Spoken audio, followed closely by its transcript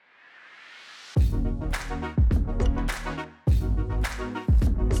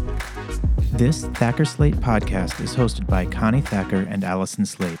This Thacker Slate podcast is hosted by Connie Thacker and Allison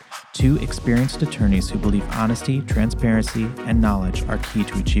Slate, two experienced attorneys who believe honesty, transparency, and knowledge are key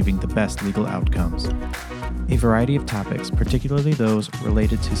to achieving the best legal outcomes. A variety of topics, particularly those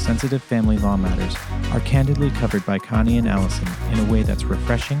related to sensitive family law matters, are candidly covered by Connie and Allison in a way that's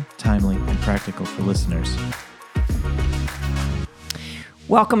refreshing, timely, and practical for listeners.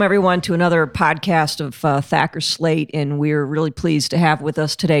 Welcome, everyone, to another podcast of Thacker Slate, and we're really pleased to have with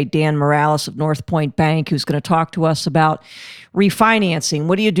us today Dan Morales of North Point Bank, who's going to talk to us about refinancing.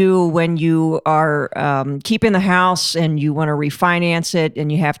 What do you do when you are keeping the house and you want to refinance it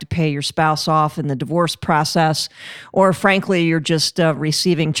and you have to pay your spouse off in the divorce process, or frankly, you're just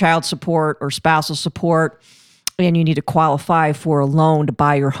receiving child support or spousal support and you need to qualify for a loan to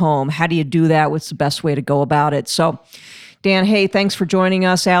buy your home? How do you do that? What's the best way to go about it? So, Dan, hey, thanks for joining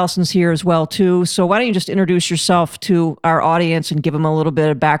us. Allison's here as well, too. So why don't you just introduce yourself to our audience and give them a little bit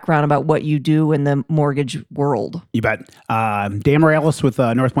of background about what you do in the mortgage world? You bet. Dan Morales with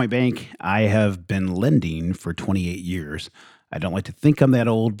North Point Bank. I have been lending for 28 years. I don't like to think I'm that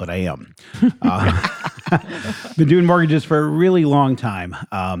old, but I am. Been doing mortgages for a really long time.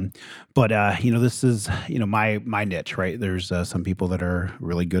 But this is, my niche, right? There's some people that are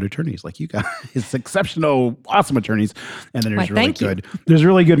really good attorneys like you guys, exceptional, awesome attorneys. And then there's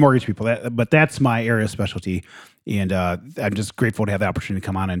really good mortgage people. But that's my area of specialty. And I'm just grateful to have the opportunity to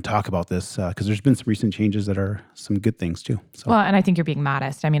come on and talk about this because there's been some recent changes that are some good things too. So. Well, and I think you're being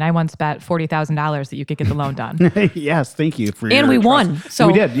modest. I mean, I once bet $40,000 that you could get the loan done. Yes, thank you for and we trust. won. So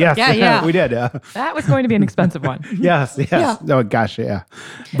we did. Yes, yeah. we did. That was going to be an expensive one. Yes. Yeah. Oh gosh, yeah.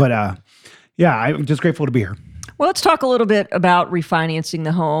 But I'm just grateful to be here. Well, let's talk a little bit about refinancing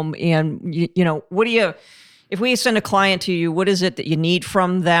the home. And what do you? If we send a client to you, what is it that you need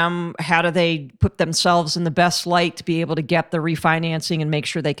from them? How do they put themselves in the best light to be able to get the refinancing and make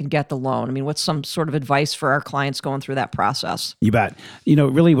sure they can get the loan? I mean, what's some sort of advice for our clients going through that process? You bet.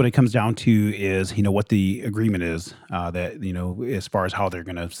 Really what it comes down to is, what the agreement is as far as how they're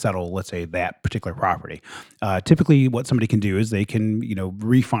going to settle, let's say, that particular property. Typically what somebody can do is they can,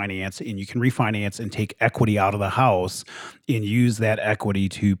 refinance, and you can refinance and take equity out of the house and use that equity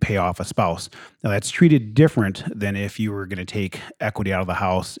to pay off a spouse. Now that's treated different than if you were going to take equity out of the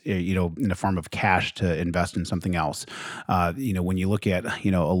house, in the form of cash to invest in something else. When you look at,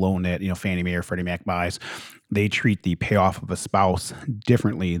 a loan that, Fannie Mae or Freddie Mac buys, they treat the payoff of a spouse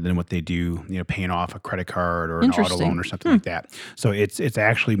differently than what they do, paying off a credit card or an auto loan or something like that. So it's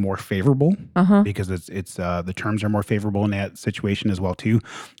actually more favorable because it's the terms are more favorable in that situation as well too.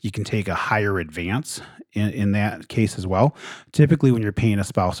 You can take a higher advance in that case as well. Typically, when you're paying a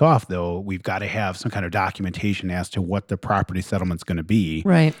spouse off, though, we've got to have some kind of documentation as to what the property settlement's going to be,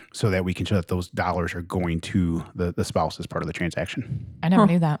 right? So that we can show that those dollars are going to the spouse as part of the transaction. I never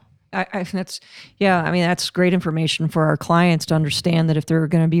knew that. I think that's great information for our clients to understand that if they're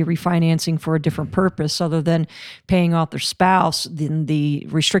going to be refinancing for a different purpose other than paying off their spouse, then the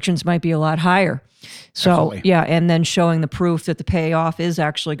restrictions might be a lot higher. So, Absolutely. Yeah, and then showing the proof that the payoff is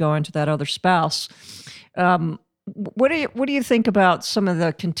actually going to that other spouse. What do you think about some of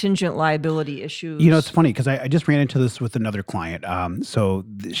the contingent liability issues? It's funny because I just ran into this with another client.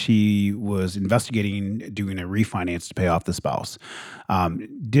 She was investigating doing a refinance to pay off the spouse.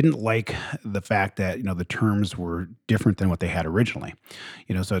 Didn't like the fact that, the terms were different than what they had originally.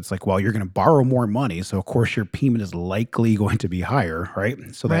 So it's like, well, you're going to borrow more money. So of course your payment is likely going to be higher, right?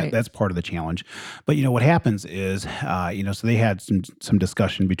 So that's part of the challenge. But what happens is, so they had some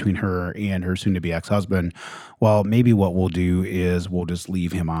discussion between her and her soon to be ex-husband. Well, maybe what we'll do is we'll just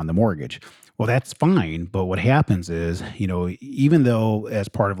leave him on the mortgage. Well, that's fine. But what happens is, even though as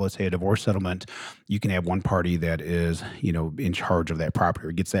part of, let's say, a divorce settlement, you can have one party that is, in charge of that property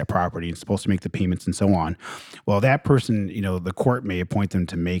or gets that property and supposed to make the payments and so on. Well, that person, the court may appoint them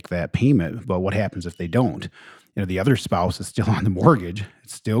to make that payment. But what happens if they don't? The other spouse is still on the mortgage.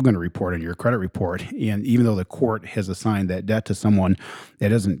 It's still going to report on your credit report. And even though the court has assigned that debt to someone, that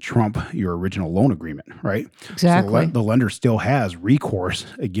doesn't trump your original loan agreement, right? Exactly. So the lender still has recourse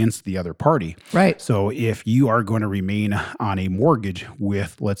against the other party. Right. So if you are going to remain on a mortgage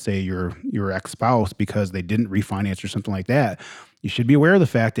with, let's say, your ex-spouse because they didn't refinance or something like that, you should be aware of the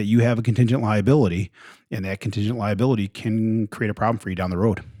fact that you have a contingent liability, and that contingent liability can create a problem for you down the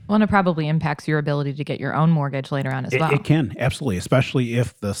road. Well, and it probably impacts your ability to get your own mortgage later on as well. It can, absolutely, especially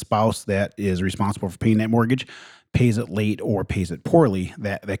if the spouse that is responsible for paying that mortgage pays it late or pays it poorly.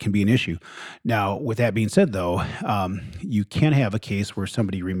 That can be an issue. Now, with that being said, though, you can have a case where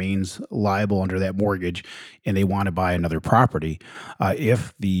somebody remains liable under that mortgage and they want to buy another property.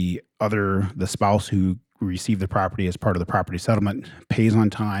 If the spouse who received the property as part of the property settlement, pays on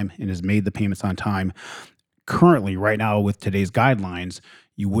time, and has made the payments on time, currently, right now, with today's guidelines,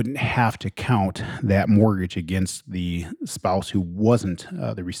 you wouldn't have to count that mortgage against the spouse who wasn't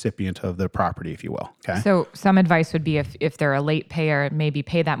the recipient of the property, if you will. Okay. So some advice would be if they're a late payer, maybe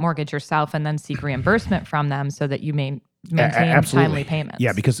pay that mortgage yourself and then seek reimbursement from them so that you may maintain timely payments.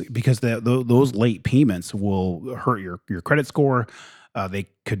 Yeah, because those late payments will hurt your credit score. They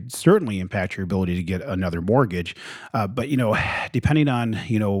could certainly impact your ability to get another mortgage. But depending on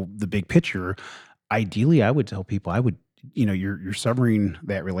the big picture, ideally, I would tell people you're severing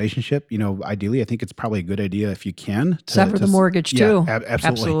that relationship. Ideally, I think it's probably a good idea if you can sever the mortgage too.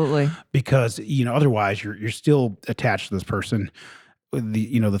 Absolutely. Because otherwise you're still attached to this person.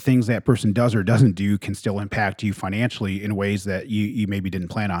 The things that person does or doesn't do can still impact you financially in ways that you maybe didn't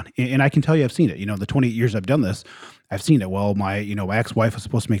plan on. And I can tell you, I've seen it. The 28 years I've done this, I've seen it. Well, my ex-wife was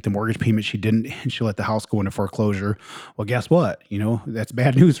supposed to make the mortgage payment. She didn't, and she let the house go into foreclosure. Well, guess what? That's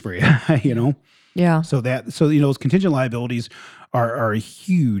bad news for you. Yeah. So those contingent liabilities are a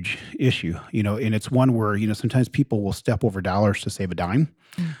huge issue, and it's one where, sometimes people will step over dollars to save a dime.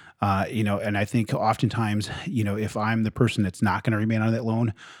 And I think oftentimes, if I'm the person that's not going to remain on that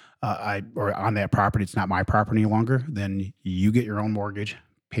loan, or on that property, it's not my property any longer, then you get your own mortgage,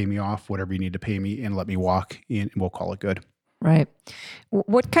 pay me off whatever you need to pay me, and let me walk in, and we'll call it good. Right.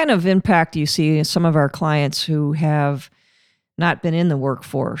 What kind of impact do you see in some of our clients who have not been in the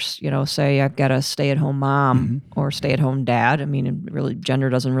workforce? Say I've got a stay-at-home mom or stay-at-home dad. I mean, really, gender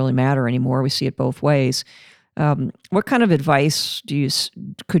doesn't really matter anymore. We see it both ways. What kind of advice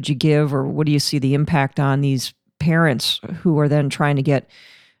could you give, or what do you see the impact on these parents who are then trying to get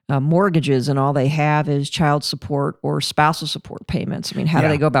mortgages and all they have is child support or spousal support payments? I mean, how do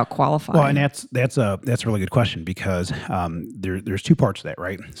they go about qualifying? Well, and that's a really good question, because there's two parts to that,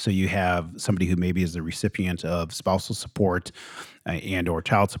 right? So you have somebody who maybe is the recipient of spousal support and or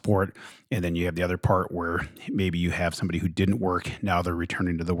child support, and then you have the other part where maybe you have somebody who didn't work, now they're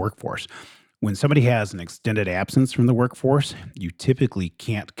returning to the workforce. When somebody has an extended absence from the workforce, you typically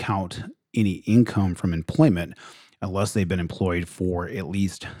can't count any income from employment unless they've been employed for at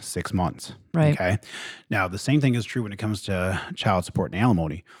least 6 months. Right. Okay. Now, the same thing is true when it comes to child support and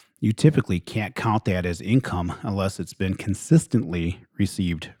alimony. You typically can't count that as income unless it's been consistently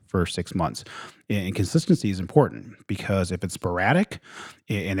received for 6 months. And consistency is important, because if it's sporadic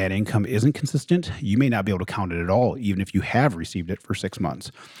and that income isn't consistent, you may not be able to count it at all, even if you have received it for 6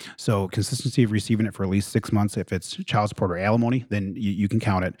 months. So consistency of receiving it for at least 6 months, if it's child support or alimony, then you can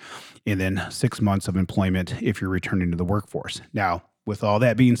count it. And then 6 months of employment if you're returning to the workforce. Now, with all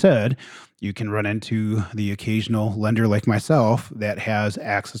that being said, you can run into the occasional lender like myself that has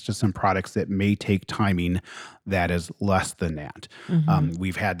access to some products that may take timing that is less than that.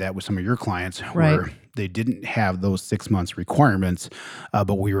 We've had that with some of your clients where they didn't have those 6 months requirements,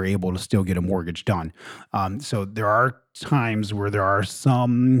 but we were able to still get a mortgage done. So there are times where there are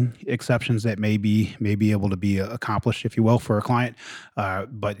some exceptions that may be able to be accomplished, if you will, for a client.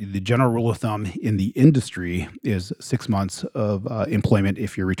 But the general rule of thumb in the industry is 6 months of employment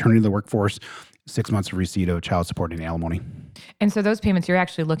if you're returning to the workforce, 6 months of receipt of child support and alimony. And so those payments, you're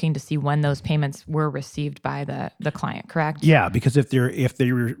actually looking to see when those payments were received by the client, correct? Yeah, because if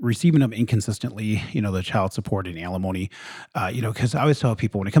they're receiving them inconsistently, the child support and alimony, because I always tell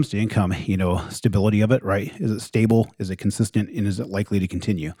people when it comes to income, stability of it, right? Is it stable? Is it consistent? And is it likely to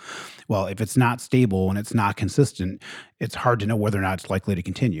continue? Well, if it's not stable and it's not consistent, it's hard to know whether or not it's likely to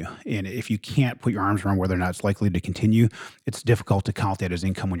continue. And if you can't put your arms around whether or not it's likely to continue, it's difficult to count that as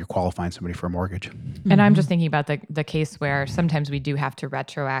income when you're qualifying somebody for a mortgage. And I'm just thinking about the case where sometimes we do have to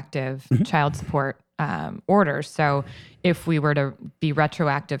retroactive child support orders. So if we were to be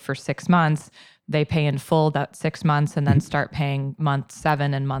retroactive for 6 months, they pay in full that 6 months and then start paying month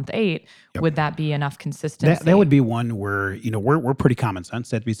 7 and month 8. Yep. Would that be enough consistency? That would be one where, we're pretty common sense.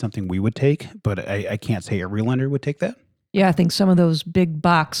 That'd be something we would take, but I can't say every lender would take that. Yeah, I think some of those big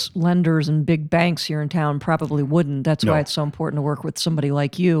box lenders and big banks here in town probably wouldn't. That's why it's so important to work with somebody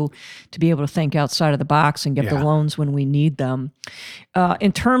like you to be able to think outside of the box and get the loans when we need them.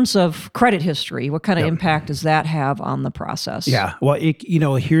 In terms of credit history, what kind of impact does that have on the process? Yeah, well,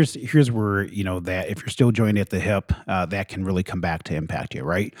 here's where, that if you're still joined at the hip, that can really come back to impact you,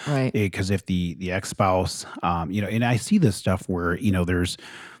 right? Right. Because if the ex-spouse, and I see this stuff where, there's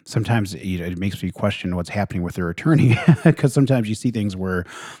sometimes it makes me question what's happening with their attorney, because sometimes you see things where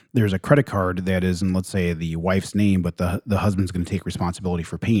there's a credit card that is in, let's say, the wife's name, but the husband's going to take responsibility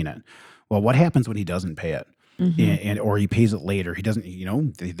for paying it. Well, what happens when he doesn't pay it? or he pays it later. He doesn't,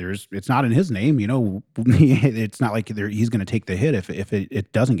 it's not in his name. It's not like he's going to take the hit if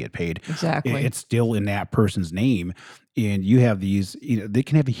it doesn't get paid. Exactly. It's still in that person's name. And you have these, they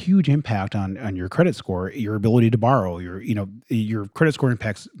can have a huge impact on your credit score, your ability to borrow. Your credit score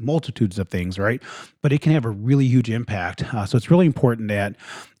impacts multitudes of things, right? But it can have a really huge impact. So it's really important that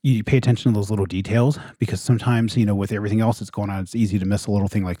you pay attention to those little details, because sometimes, with everything else that's going on, it's easy to miss a little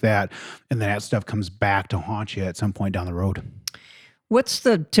thing like that. And then that stuff comes back to haunt you at some point down the road. What's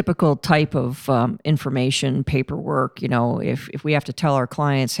the typical type of information, paperwork? If we have to tell our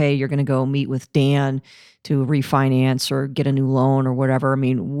clients, hey, you're going to go meet with Dan to refinance or get a new loan or whatever,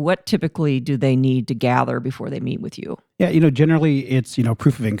 what typically do they need to gather before they meet with you? Yeah, generally it's,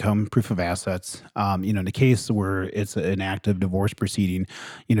 proof of income, proof of assets. In the case where it's an active divorce proceeding,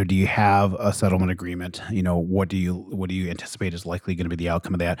 do you have a settlement agreement? What do you anticipate is likely going to be the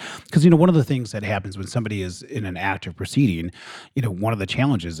outcome of that? Because, one of the things that happens when somebody is in an active proceeding, one of the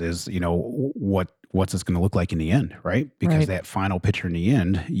challenges is, what's this going to look like in the end, right? Because that final picture in the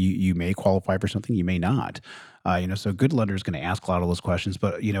end, you may qualify for something, you may not. So a good lender is going to ask a lot of those questions.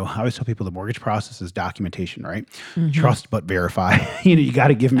 But, I always tell people the mortgage process is documentation, right? Mm-hmm. Trust but verify. You got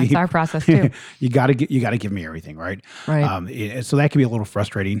to give me. That's our process too. You got to give me everything, right? Right. So that can be a little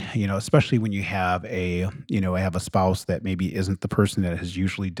frustrating, especially when you have a spouse that maybe isn't the person that has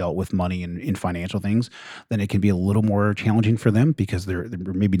usually dealt with money and in financial things. Then it can be a little more challenging for them because they're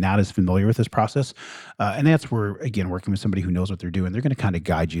maybe not as familiar with this process. And that's where, again, working with somebody who knows what they're doing, they're going to kind of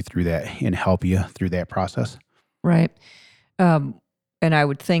guide you through that and help you through that process. Right. And I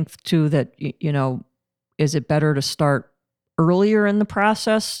would think too that, is it better to start earlier in the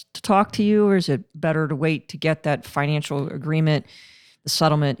process to talk to you, or is it better to wait to get that financial agreement, the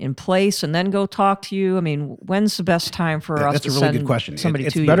settlement in place, and then go talk to you? When's the best time for us to send somebody to you? That's a really good question.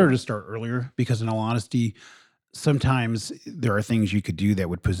 It's better to start earlier because, in all honesty, sometimes there are things you could do that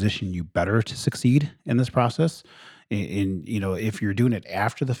would position you better to succeed in this process. And, if you're doing it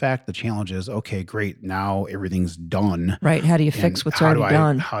after the fact, the challenge is, okay, great, now everything's done. Right. How do you fix what's already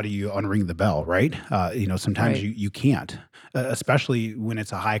done? How do you unring the bell, right? Sometimes you can't, especially when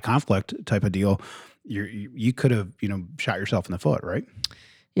it's a high conflict type of deal. You could have, shot yourself in the foot, right?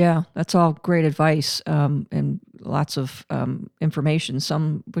 Yeah, that's all great advice and lots of information,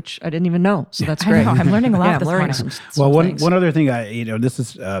 some which I didn't even know. So that's great. I know, I'm learning a lot this morning. One other thing, this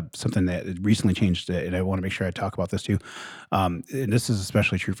is something that recently changed, and I want to make sure I talk about this too. And this is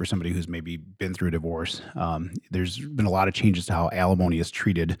especially true for somebody who's maybe been through a divorce. There's been a lot of changes to how alimony is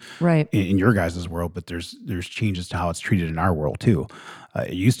treated in your guys' world, but there's changes to how it's treated in our world too.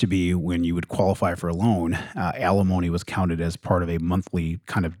 It used to be when you would qualify for a loan, alimony was counted as part of a monthly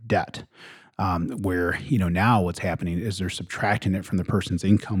kind of debt. Where, now what's happening is they're subtracting it from the person's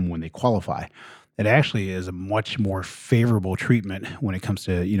income when they qualify. It actually is a much more favorable treatment when it comes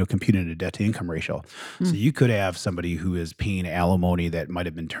to, computing a debt to income ratio. So you could have somebody who is paying alimony that might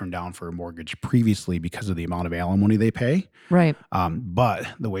have been turned down for a mortgage previously because of the amount of alimony they pay. Right. But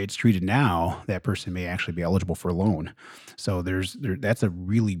the way it's treated now, that person may actually be eligible for a loan. So that's a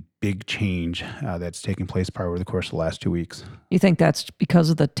really big change that's taken place probably over the course of the last 2 weeks. You think that's because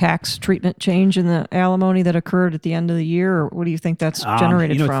of the tax treatment change in the alimony that occurred at the end of the year, or what do you think that's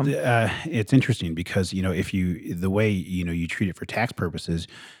generated from? It's interesting because, if the way, you treat it for tax purposes,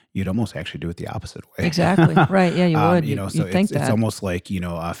 you'd almost actually do it the opposite way. Exactly. Right. Yeah, you would. So think it's almost like,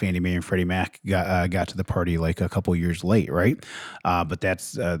 Fannie Mae and Freddie Mac got to the party like a couple years late, right? But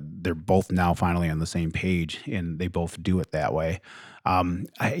that's they're both now finally on the same page, and they both do it that way.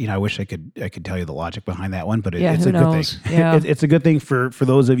 I wish I could tell you the logic behind that one, but it's a good thing. Yeah. It's a good thing for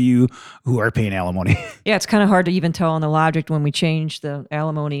those of you who are paying alimony. Yeah, it's kind of hard to even tell on the logic when we change the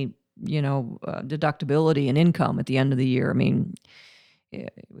alimony, deductibility and income at the end of the year.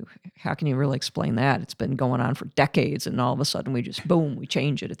 How can you really explain that? It's been going on for decades, and all of a sudden we just, boom, we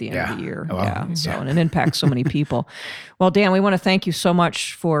change it at the end of the year. And it impacts so many people. Well, Dan, we want to thank you so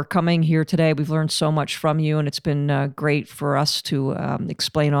much for coming here today. We've learned so much from you, and it's been great for us to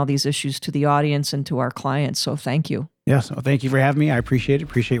explain all these issues to the audience and to our clients. So thank you. Yes. Well, thank you for having me. I appreciate it.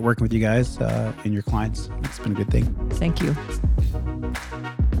 Appreciate working with you guys and your clients. It's been a good thing. Thank you.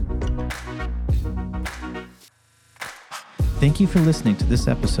 Thank you for listening to this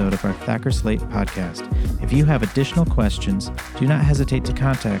episode of our Thacker Slate podcast. If you have additional questions, do not hesitate to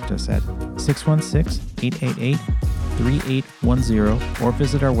contact us at 616-888-3810 or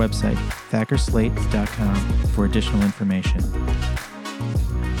visit our website, thackerslate.com, for additional information.